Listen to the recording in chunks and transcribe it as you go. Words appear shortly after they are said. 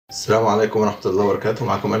السلام عليكم ورحمة الله وبركاته.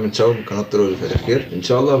 معكم أمين شاهد من قناة تريد في الخير. إن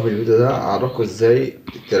شاء الله في الفيديو ده أعرفكم إزاي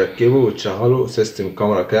تركبوا وتشغلوا سيستم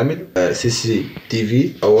كاميرا كامل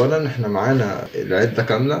CCTV. أولا إحنا معانا العدة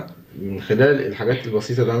كاملة. من خلال الحاجات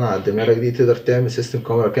البسيطة اللي أنا هقدمها لك دي تقدر تعمل سيستم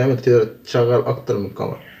كاميرا كامل، تقدر تشغل أكتر من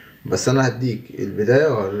كاميرا. بس أنا هديك البداية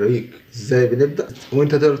وهوريك إزاي بنبدأ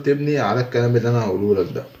وأنت تقدر تبني على الكلام اللي أنا هقوله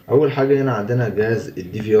لك ده. أول حاجة هنا عندنا جهاز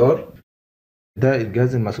DVR. ده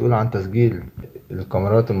الجهاز المسؤول عن تسجيل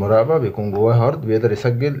الكاميرات المراقبة، بيكون جواه هارد بيقدر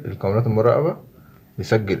يسجل الكاميرات المراقبة،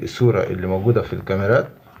 يسجل الصورة اللي موجودة في الكاميرات،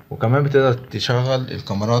 وكمان بتقدر تشغل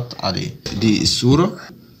الكاميرات عليه. دي الصورة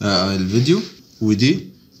الفيديو، ودي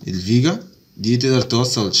الفيجا، دي تقدر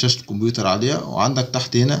توصل شاشة الكمبيوتر عليها. وعندك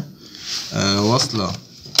تحت هنا وصلة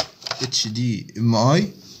HDMI،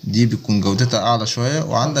 دي بتكون جودتها أعلى شوية.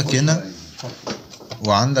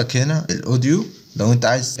 وعندك هنا الأوديو لو انت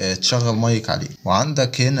عايز تشغل مايك عليه.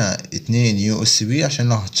 وعندك هنا 2 USB عشان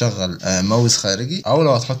لو هتشغل ماوس خارجي، او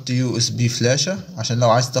لو هتحط USB فلاشة عشان لو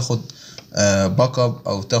عايز تاخد باك اب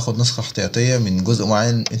او تاخد نسخة احتياطية من جزء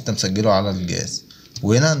معين انت مسجله على الجهاز.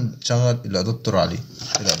 وهنا نشغل الادابتور عليه.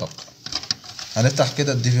 هنفتح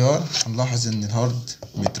كده الDVR، هنلاحظ ان الهارد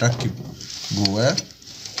متركب جواه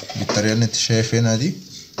بالطريقة اللي انت شايف هنا دي.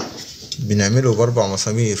 بنعمله ب4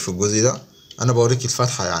 مسامير في الجزء ده. انا بوريك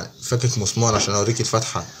الفتحه، يعني فكك مسمار عشان اوريك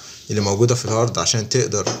الفتحه اللي موجوده في الهارد عشان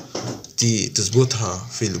تقدر تظبطها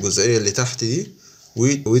في الجزئيه اللي تحت دي،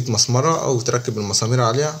 وتمسمرها او تركب المسامير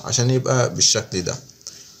عليها عشان يبقى بالشكل ده.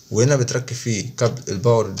 وهنا بتركب فيه كابل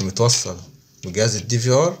الباور اللي متوصل بجهاز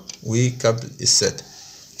DVR وكابل الساتا.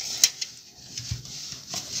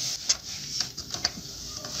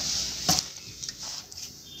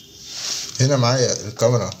 هنا معايا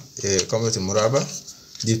الكاميرا، كاميرا المراقبة.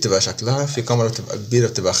 دي بتبقى شكلها، في كاميرا بتبقى كبيرة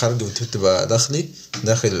بتبقى خارجي، وبتبقى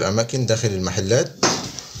داخل الأماكن، داخل المحلات.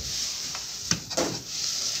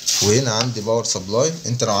 وهنا عندي باور سبلاي.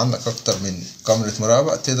 انت لو عندك أكتر من كاميرا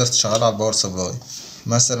مراقبة تقدر تشغلها على الباور سبلاي،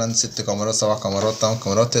 مثلا 6 كاميرات 7 كاميرات 8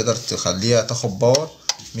 كاميرات، تقدر تخليها تاخد باور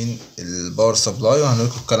من الباور سبلاي.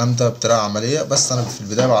 وهنوريكم الكلام ده بطريقة عملية، بس أنا في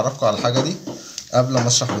البداية بعرفكم على الحاجة دي قبل ما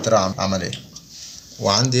أشرح بطريقة عملية.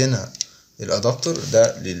 وعندي هنا الادابتور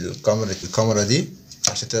ده الكاميرا دي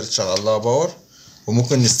عشان تقدر تشغل لها باور.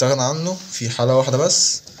 وممكن نستغنى عنه في حالة واحدة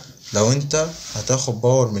بس، لو انت هتاخد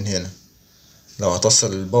باور من هنا، لو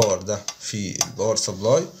هتوصل الباور ده في الباور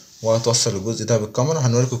سبلاي وهتوصل الجزء ده بالكاميرا.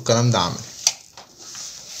 هنوريكم الكلام ده عملي.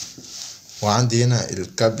 وعندي هنا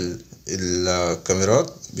الكابل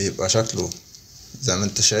الكاميرات بيبقى شكله زي ما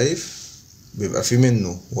انت شايف، بيبقى فيه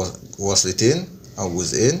منه وصلتين او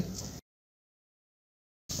جزئين،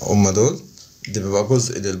 هما دول. ده بيبقى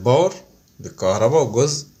جزء للباور للكهرباء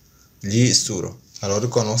وجزء للصورة.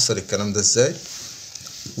 هنوريكم هنوصل الكلام ده ازاي.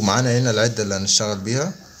 ومعانا هنا العدة اللي هنشتغل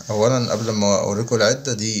بيها. اولا قبل ما اوريكم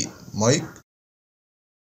العدة، دي مايك،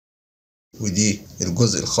 ودي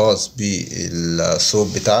الجزء الخاص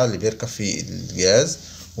بالصوت بتاعه اللي بيركب في الجهاز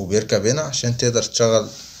وبيركب هنا عشان تقدر تشغل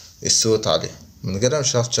الصوت عليه، من غيرها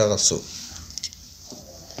مش هتعرف تشغل صوت.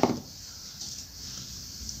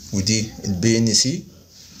 ودي الBNC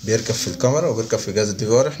بيركب في الكاميرا وبيركب في جهاز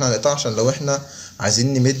الDVR. احنا هنقطعه عشان لو احنا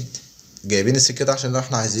عايزين نمد، جايبين السلك كده عشان لو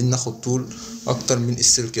احنا عايزين ناخد طول اكتر من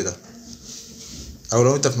السلك كده، او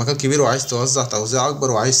لو انت في مكان كبير وعايز توزع توزيع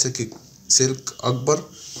اكبر وعايز سلك اكبر.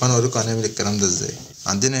 فانا اوريكم هنعمل الكلام ده ازاي.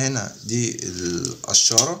 عندنا هنا دي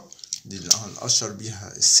القشارة، دي اللي هنقشر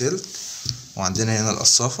بيها السلك. وعندنا هنا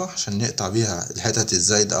القصافة عشان نقطع بيها الحتت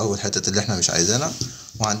الزايدة او الحتت اللي احنا مش عايزينها.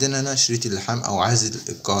 وعندنا هنا شريط اللحام او عازل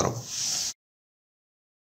الكهرباء.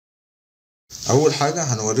 اول حاجة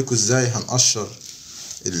هنوريكم ازاي هنقشر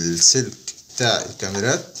السلك بتاع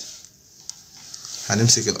الكاميرات.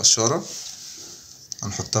 هنمسك القشارة،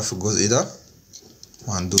 هنحطها في الجزء ده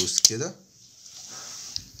وهندوس كده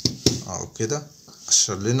اهو كده،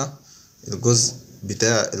 قشر لنا الجزء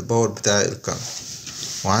بتاع الباور بتاع الكاميرا.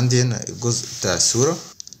 وعندي هنا الجزء بتاع الصورة،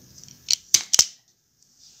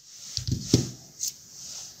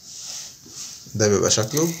 ده بيبقى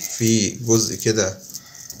شكله في جزء كده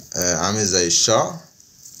عامل زي الشعر،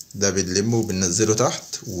 ده بنلمه وبننزله تحت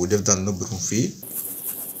ونفضل نبرم فيه.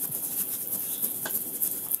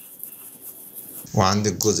 وعند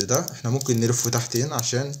الجزء ده احنا ممكن نلفه تحت هنا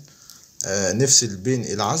عشان نفصل بين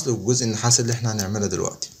العزل والجزء النحاس اللي احنا هنعملها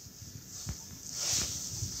دلوقتي.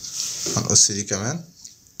 هنقص دي كمان.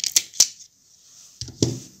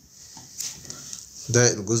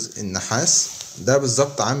 ده الجزء النحاس، ده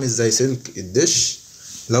بالظبط عامل زي سلك الدش.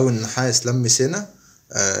 لو النحاس لمس هنا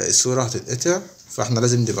الصورة هتتقطع، فاحنا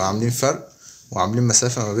لازم نبقى عاملين فرق وعاملين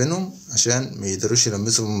مسافة ما بينهم عشان ما يقدروش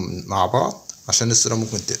يلمسوا مع بعض، عشان الصورة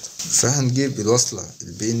ممكن تقطع. فهنجيب الوصلة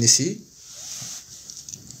الBNC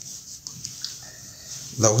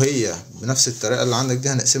لو هي بنفس الطريقة اللي عندك دي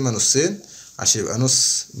هنقسمها نصين عشان يبقى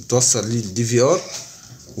نص متوصل ليه الدي في ار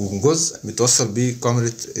وجزء متوصل بيه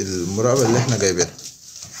كاميرا المراقبة اللي احنا جايبينها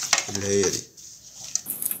اللي هي دي.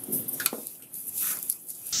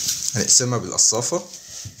 هنقسمها بالقصافة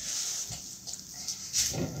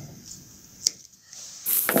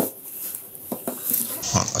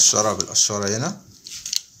هنقشرها بالقشارة هنا.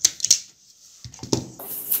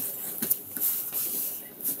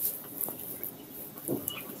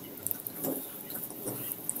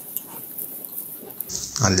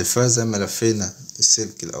 هنلفها زي ما لفينا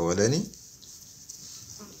السلك الاولاني،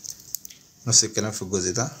 نفس الكلام في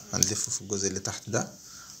الجزء ده هنلفه في الجزء اللي تحت ده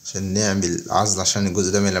عشان نعمل عزل، عشان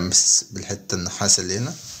الجزء ده ما يلمس بالحته النحاسه اللي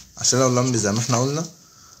هنا، عشان لو لمس زي ما احنا قلنا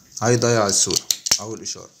هيضيع الصوره او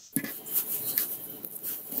الاشاره.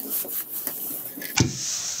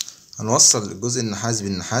 هنوصل الجزء النحاس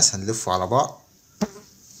بالنحاس هنلفه على بعض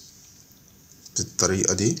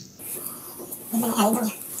بالطريقه دي.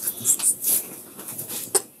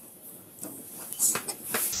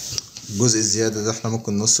 الجزء الزياده ده احنا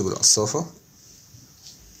ممكن نقصه بالقصافه.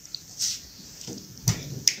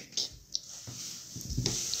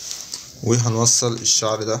 وهنوصل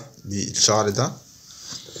الشعر ده بالشعر ده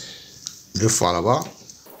نلفه على بعض.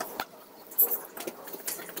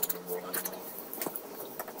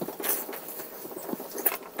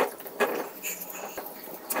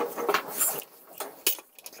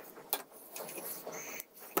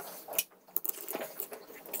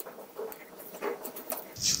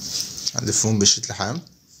 هنلفهم بشريط لحام.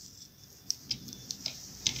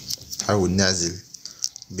 نحاول نعزل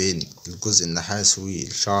بين الجزء النحاس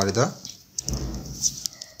والشعر ده.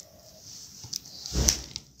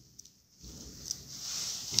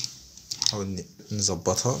 نحاول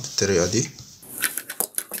نظبطها بالطريقة دي.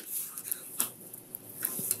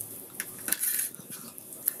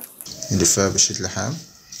 نلفها بشريط لحام.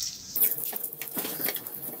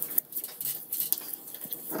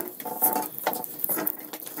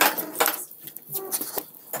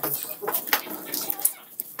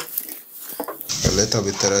 خليتها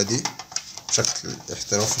بالطريقة دي بشكل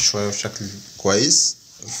احترافي شوية وشكل كويس.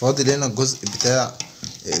 فاضل هنا الجزء بتاع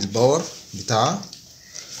الباور بتاعها،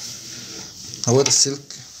 هو ده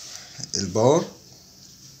السلك الباور.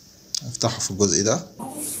 افتحه في الجزء ده،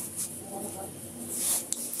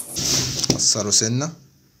 قصره سنة،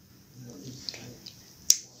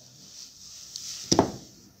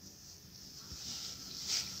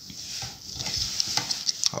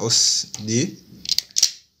 هقص دي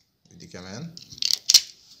كمان،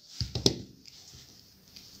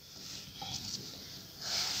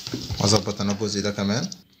 واظبط انا الجزء ده كمان.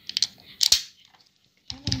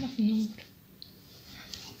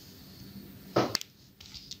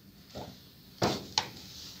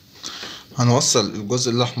 هنوصل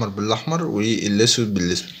الجزء الاحمر بالاحمر والاسود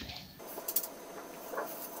بالاسود.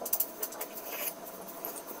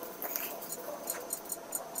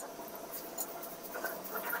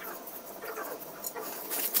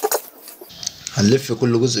 هنلف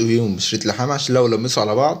كل جزء فيهم بشريط لحام عشان لو لمسوا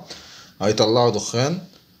على بعض هيطلعوا دخان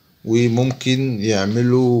وممكن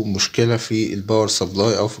يعملوا مشكلة في الباور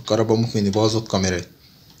سبلاي او في الكهرباء، ممكن يبوظوا الكاميرات.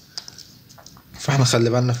 فاحنا خلي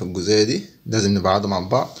بالنا في الجزئية دي، لازم نبعدهم عن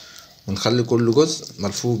بعض ونخلي كل جزء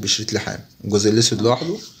ملفوف بشريط لحام، الجزء الاسود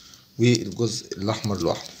لوحده والجزء الاحمر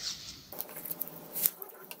لوحده.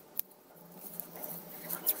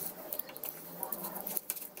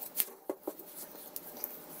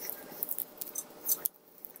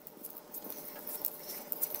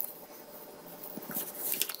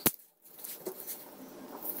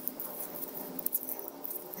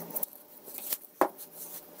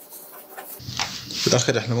 في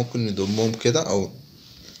الاخر احنا ممكن نضمهم كده او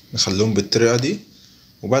نخليهم بالطريقة دي،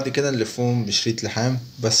 وبعد كده نلفهم بشريط لحام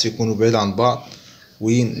بس يكونوا بعيد عن بعض،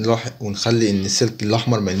 ونخلي ان السلك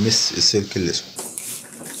الاحمر ما يلمس السلك الاسود.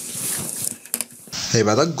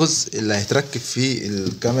 هيبقى ده الجزء اللي هيتركب فيه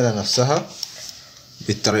الكاميرا نفسها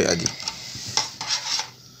بالطريقة دي.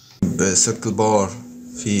 بسلك الباور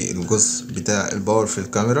في الجزء بتاع الباور في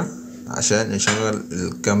الكاميرا عشان نشغل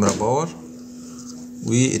الكاميرا باور،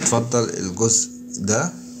 واتفضل الجزء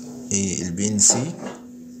ده البي ان سي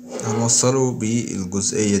هنوصله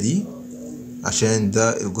بالجزئية دي عشان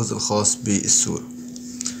ده الجزء الخاص بالصورة.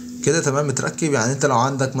 كده تمام متركب. يعني انت لو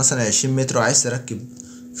عندك مثلا 20 متر وعايز تركب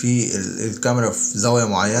في الكاميرا في زاوية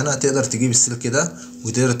معينة، تقدر تجيب السلك ده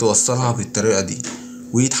وتقدر توصلها بالطريقة دي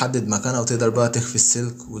ويتحدد مكانها، وتقدر بقى تخفي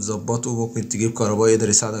السلك وتظبطه. ممكن تجيب كهربائي يقدر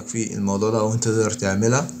يساعدك في الموضوع ده، او انت تقدر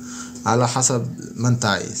تعملها على حسب ما انت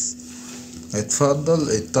عايز. هيتفضل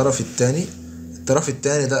الطرف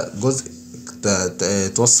التاني ده جزء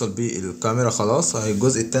توصل بيه الكاميرا خلاص.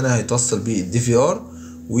 الجزء التاني هيتوصل بيه الدي في ار،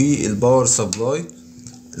 والباور سبلاي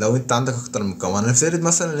لو انت عندك اكتر من كاميرا. هنفترض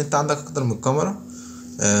مثلا ان انت عندك اكتر من كاميرا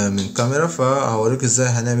من كاميرا، فهوريك ازاي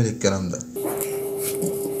هنعمل الكلام ده.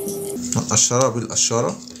 هنقشرها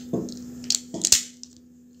بالقشارة.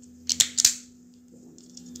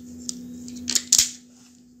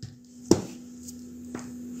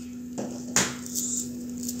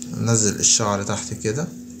 ننزل الشعر تحت كده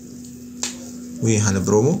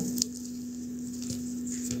وهنبرمه.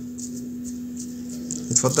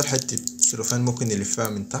 يتفضل حتة سلوفان ممكن نلفها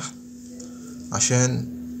من تحت عشان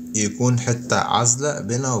يكون حتة عازلة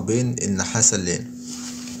بينها وبين النحاسة اللي هنا.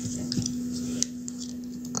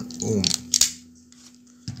 هنقوم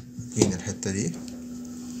فين الحتة دي،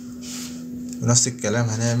 ونفس الكلام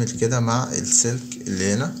هنعمل كده مع السلك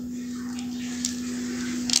اللي هنا.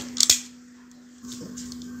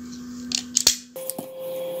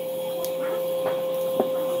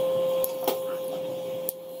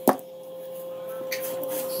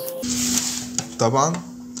 طبعا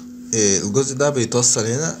الجزء ده بيتوصل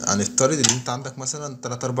هنا. هنفترض ان انت عندك مثلا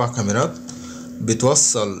 3-4 كاميرات،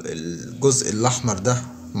 بتوصل الجزء الاحمر ده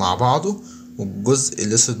مع بعضه والجزء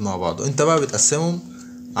الاسود مع بعضه. انت بقى بتقسمهم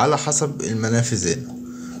على حسب المنافذ هنا.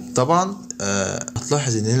 طبعا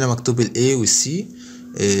هتلاحظ ان هنا مكتوب ال A وال C.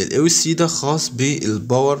 ال A وال C ده خاص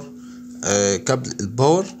بالباور، كابل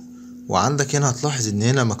الباور. وعندك هنا هتلاحظ ان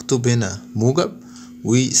هنا مكتوب هنا موجب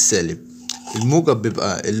والسالب. الموجب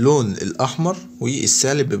بيبقى اللون الاحمر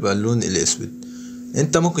والسالب بيبقى اللون الاسود.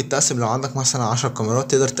 انت ممكن تقسم لو عندك مثلا 10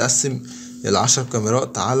 كاميرات، تقدر تقسم ال10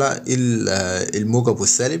 كاميرات على الموجب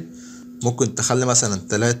والسالب. ممكن تخلي مثلا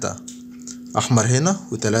 3 احمر هنا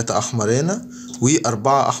و3 احمر هنا و4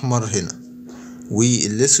 احمر هنا،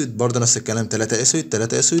 والاسود برضه نفس الكلام، 3 اسود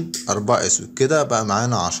 3 اسود 4 اسود، كده بقى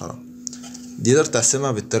معانا 10. دي تقدر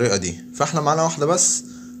تقسمها بالطريقة دي. فاحنا معانا واحدة بس،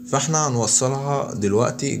 فاحنا هنوصلها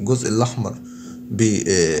دلوقتي الجزء الاحمر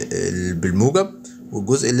بالموجب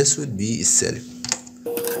والجزء الاسود بالسالب.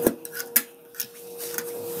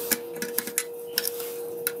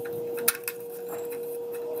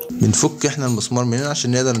 بنفك احنا المسمار من هنا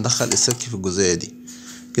عشان نقدر ندخل السلك في الجزئية دي.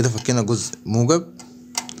 كده فكينا جزء موجب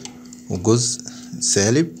وجزء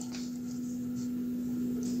سالب،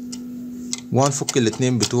 وهنفك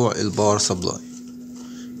الاتنين بتوع الباور سبلاي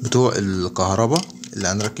بتوع الكهرباء اللي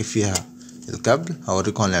هنركب فيها الكابل.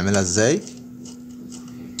 هوريكم هنعملها ازاي.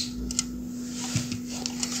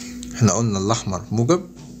 احنا قلنا الاحمر موجب،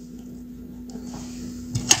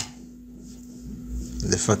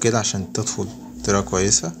 نلفها كده عشان تدخل بطريقة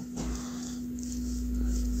كويسة.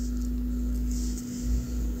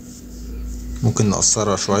 ممكن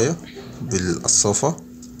نقصرها شوية بالقصافة.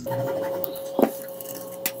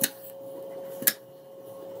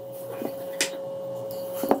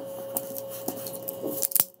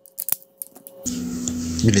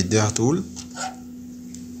 بنديها طول.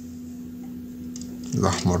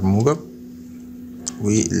 الاحمر موجب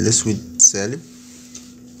والاسود سالب.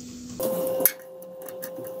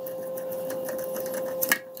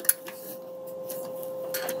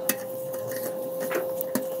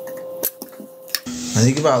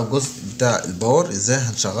 هنيجي بقى على الجزء بتاع الباور، ازاي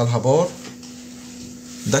هنشغلها باور.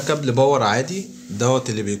 ده كابل باور عادي دوت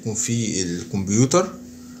اللي بيكون فيه الكمبيوتر.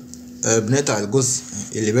 بنقطع الجزء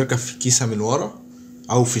اللي بيركب في الكيسة من ورا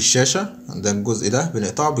او في الشاشة. ده الجزء ده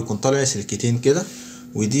بنقطعه، بيكون طالع سلكتين كده،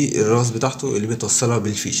 ودي الراس بتاعته اللي بتوصلها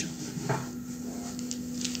بالفيشة.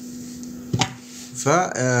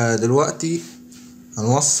 فدلوقتي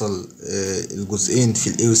هنوصل الجزئين في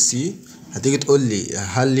الاي والسي. هتيجي تقول لي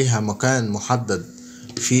هل ليها مكان محدد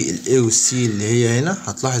في الاي والسي اللي هي هنا؟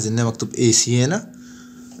 هتلاحظ ان مكتوب اي سي هنا.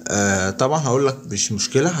 طبعا هقول لك مش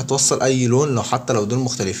مشكله، هتوصل اي لون، لو حتى لو دول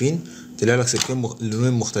مختلفين تلاقي لك سلكين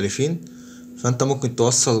لونين مختلفين. فانت ممكن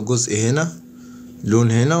توصل جزء هنا،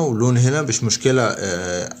 لون هنا ولون هنا، مش مشكله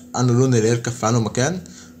انه لون اللي يركب في انه مكان.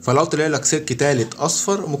 فلو طلع لك سلك تالت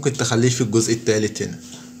اصفر ممكن تخليه في الجزء التالت هنا.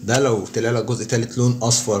 ده لو طلع لك جزء تالت لون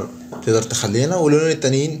اصفر تقدر تخليه هنا، واللونين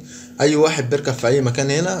التانيين اي واحد بيركب في اي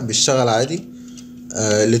مكان هنا بيشتغل عادي.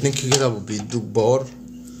 الاتنين كده بيدوك باور،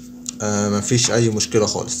 مفيش اي مشكلة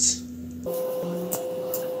خالص.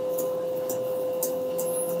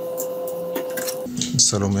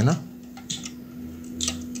 نوصلهم هنا.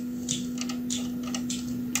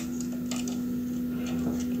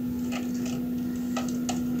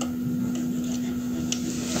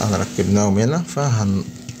 احنا ركبناهم هنا،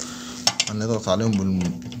 هنضغط عليهم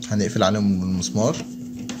هنقفل عليهم بالمسمار.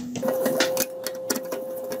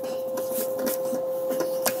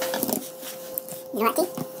 دلوقتي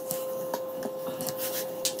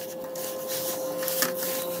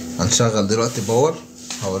هنشغل دلوقتي باور،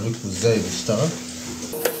 هوريكم ازاي بيشتغل.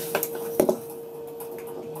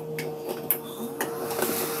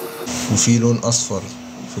 وفي لون اصفر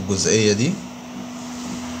في الجزئية دي،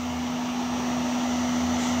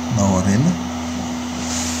 نور هنا.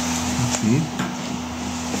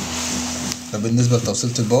 ده بالنسبة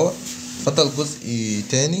لتوصيلة الباور. فضل جزء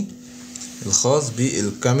تاني الخاص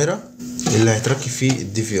بالكاميرا اللي هيتركب فيه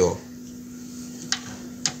الدي في ار.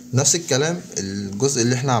 نفس الكلام الجزء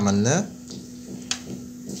اللي احنا عملناه،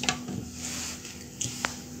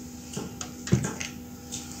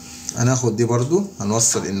 هناخد دي برضو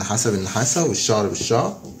هنوصل النحاسة بالنحاسة والشعر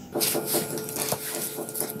بالشعر.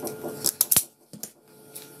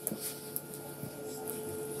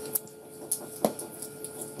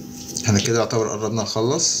 احنا كده يعتبر قربنا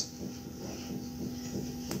نخلص.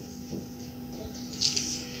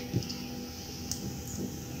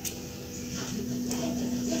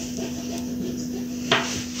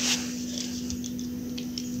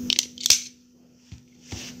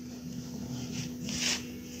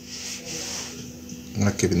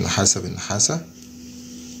 نركب النحاسة بالنحاسة،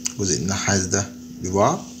 جزء النحاس ده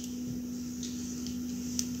ببعض،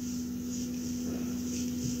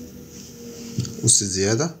 قص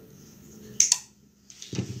الزيادة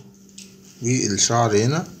والشعر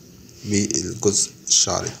هنا بالجزء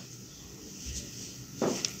الشعري.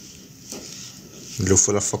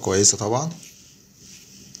 نلفه لفة كويسة طبعا.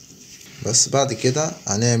 بس بعد كده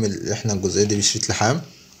هنعمل احنا الجزئية دي بشريط لحام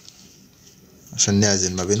عشان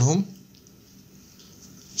نعزل ما بينهم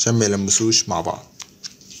عشان ما يلمسوش مع بعض.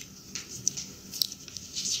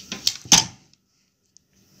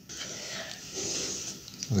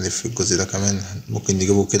 نلف الجزء ده كمان، ممكن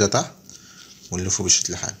نجيبه كده تحت ونلفه بشريط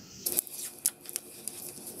لحام.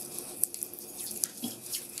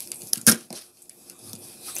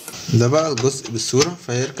 ده بقى الجزء بالصورة،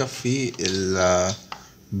 فيركب فيه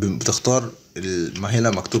بتختار ما هنا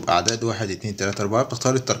مكتوب اعداد 1 2 3 4.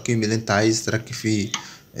 بتختار التركيب اللي انت عايز تركب فيه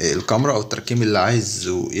الكاميرا، او التركيب اللي عايز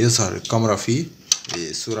يظهر الكاميرا فيه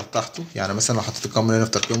الصورة بتاعته. يعني مثلا لو حطيت الكاميرا هنا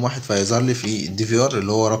في تركيب 1 فيظهر لي في الدي في ار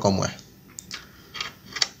اللي هو رقم 1.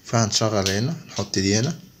 فهنشغل هنا، نحط دي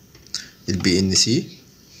هنا البي ان سي.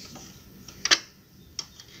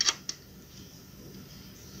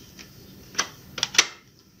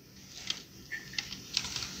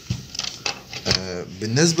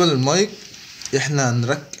 بالنسبة للمايك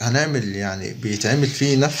احنا هنعمل يعني بيتعمل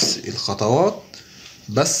فيه نفس الخطوات،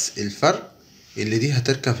 بس الفرق اللي دي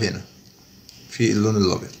هتركب هنا في اللون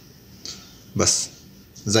الابيض بس،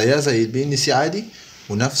 زيها زي البي ان سي عادي،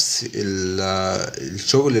 ونفس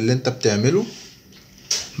الشغل اللي انت بتعمله.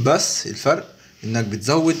 بس الفرق انك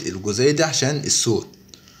بتزود الجزئية دي عشان الصوت،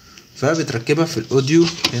 فبتركبها في الاوديو.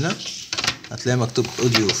 هنا هتلاقي مكتوب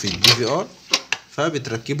اوديو في الدي في ار،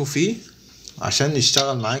 فبتركبه فيه عشان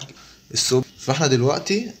يشتغل معاك الصوت. فاحنا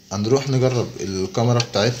دلوقتي هنروح نجرب الكاميرا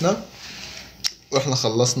بتاعتنا، واحنا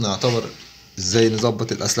خلصنا يعتبر ازاي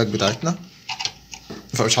نظبط الاسلاك بتاعتنا.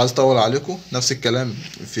 فمش عايز اطول عليكم. نفس الكلام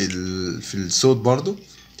في الصوت برضو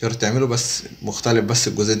تقدر تعمله، بس مختلف. بس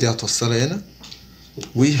الجزء دي هتوصلها هنا،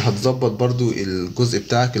 وهتظبط برضو الجزء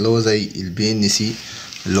بتاعك اللي هو زي البي ان سي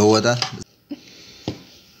اللي هو ده.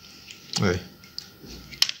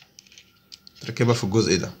 تركبها في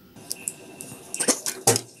الجزء ده.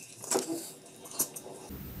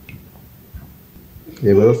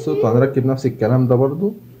 يبقى ده الصوت. وهنركب نفس الكلام ده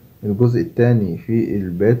برضو الجزء التاني في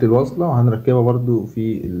بقية الوصلة، وهنركبها برضو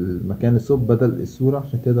في المكان الصوت بدل الصورة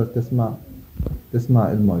عشان تقدر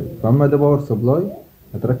تسمع المايك. فأما ده باور سبلاي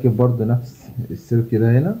هتركب برضو نفس السلك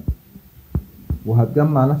ده هنا،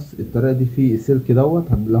 وهتجمع نفس الطريقة دي في السلك دوت.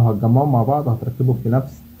 لو هتجمعهم مع بعض هتركبه في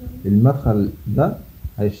نفس المدخل ده،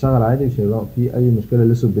 هيشتغل عادي، مش هيبقى فيه أي مشكلة.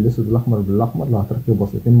 الأسود بالأسود، الأحمر بالأحمر. لو هتركب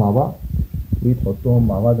وصلتين مع بعض وتحطهم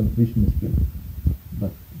مع بعض مفيش مشكلة. بس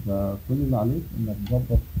فكل اللي عليك انك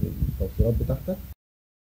تظبط التوصيلات بتاعتك.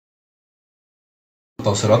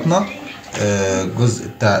 توصيلاتنا الجزء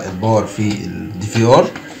بتاع الباور في الدي في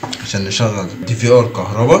ار عشان نشغل دي في ار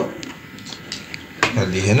كهرباء،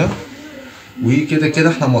 خليه هنا. وكده كده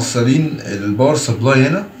احنا موصلين الباور سبلاي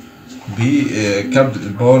هنا بكابل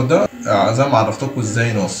الباور ده زي ما عرفتكم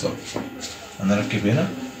ازاي نوصله. هنركب هنا.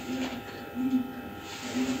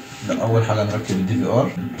 لا، اول حاجه نركب الدي في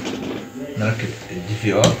ار. نركب الدي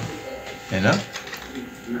في ار هنا،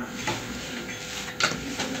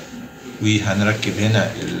 وهنركب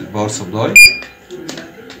هنا الباور سبلاي.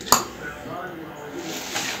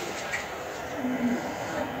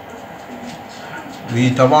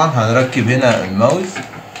 وطبعا هنركب هنا الماوس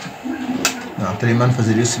عن طريق منفذ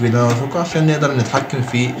اليو اس بي اللي انا وريتكم عشان نقدر نتحكم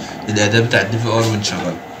في الاداء بتاع الدي في ار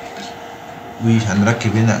ونشغله.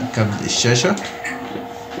 وهنركب هنا كابل الشاشه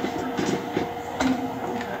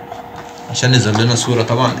عشان يظهر لنا صوره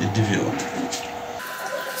طبعا الدي في ار.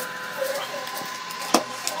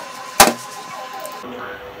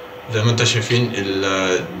 زي ما انتم شايفين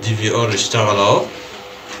الدي في ار اشتغل اهو.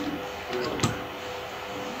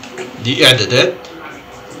 دي اعدادات،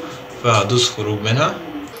 فهدوس خروج منها.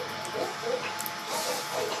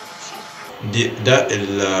 ده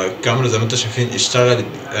الكاميرا زي ما انتم شايفين اشتغلت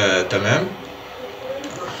تمام.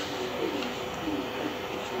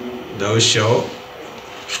 ده وش اهو.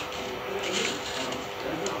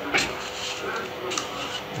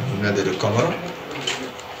 نادي الكاميرا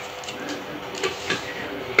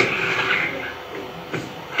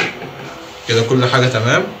كده، كل حاجة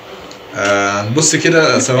تمام. هنبص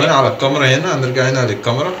كده ثواني على الكاميرا هنا. هنرجع هنا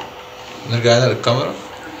للكاميرا،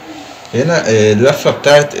 هنا اللفة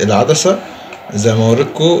بتاعت العدسة زي ما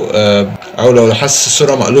وريتكم، او لو لاحظت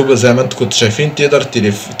الصورة مقلوبة زي ما انتوا كنتوا شايفين، تقدر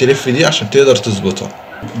تلف دي عشان تقدر تظبطها.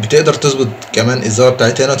 بتقدر تظبط كمان الزاوية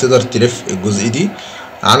بتاعتها هنا، تقدر تلف الجزء دي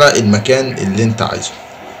على المكان اللي انت عايزه.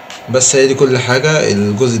 بس هي دي كل حاجة.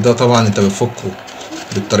 الجزء ده طبعا انت بتفكه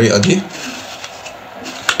بالطريقة دي،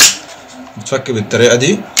 بتفك بالطريقة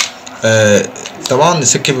دي. طبعا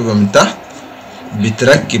السلك بيبقى من تحت،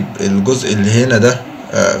 بتركب الجزء اللي هنا ده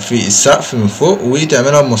في السقف من فوق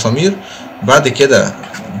وتعملها بمسامير. بعد كده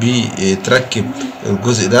بتركب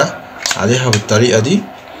الجزء ده عليها بالطريقة دي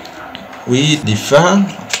وتلفها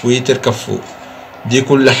وتركب فوق. دي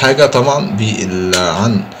كل حاجة طبعا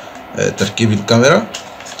عن تركيب الكاميرا.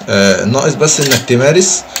 ناقص بس انك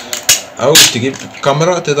تمارس او تجيب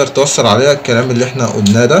كاميرا تقدر توصل عليها الكلام اللي احنا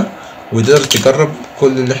قلناه ده، وتقدر تجرب كل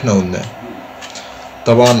اللي احنا قلناه.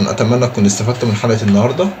 طبعا اتمنى تكونوا استفدتوا من حلقة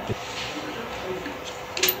النهاردة.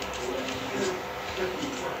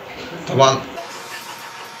 طبعا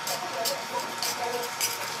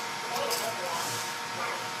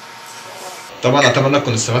اتمنى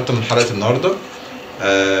تكونوا استفدتوا من حلقة النهاردة.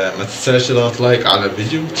 ما تنساش تضغط لايك على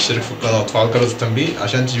الفيديو وتشترك في القناة وتفعل جرس التنبيه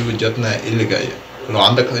عشان تجيب فيديوهاتنا اللي جاية. ولو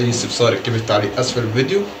عندك اي استفسار اكتب التعليق اسفل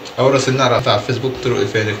الفيديو او راسلنا على الفيسبوك طرق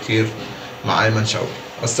الخير مع انشاء.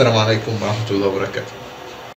 والسلام عليكم ورحمة الله وبركاته.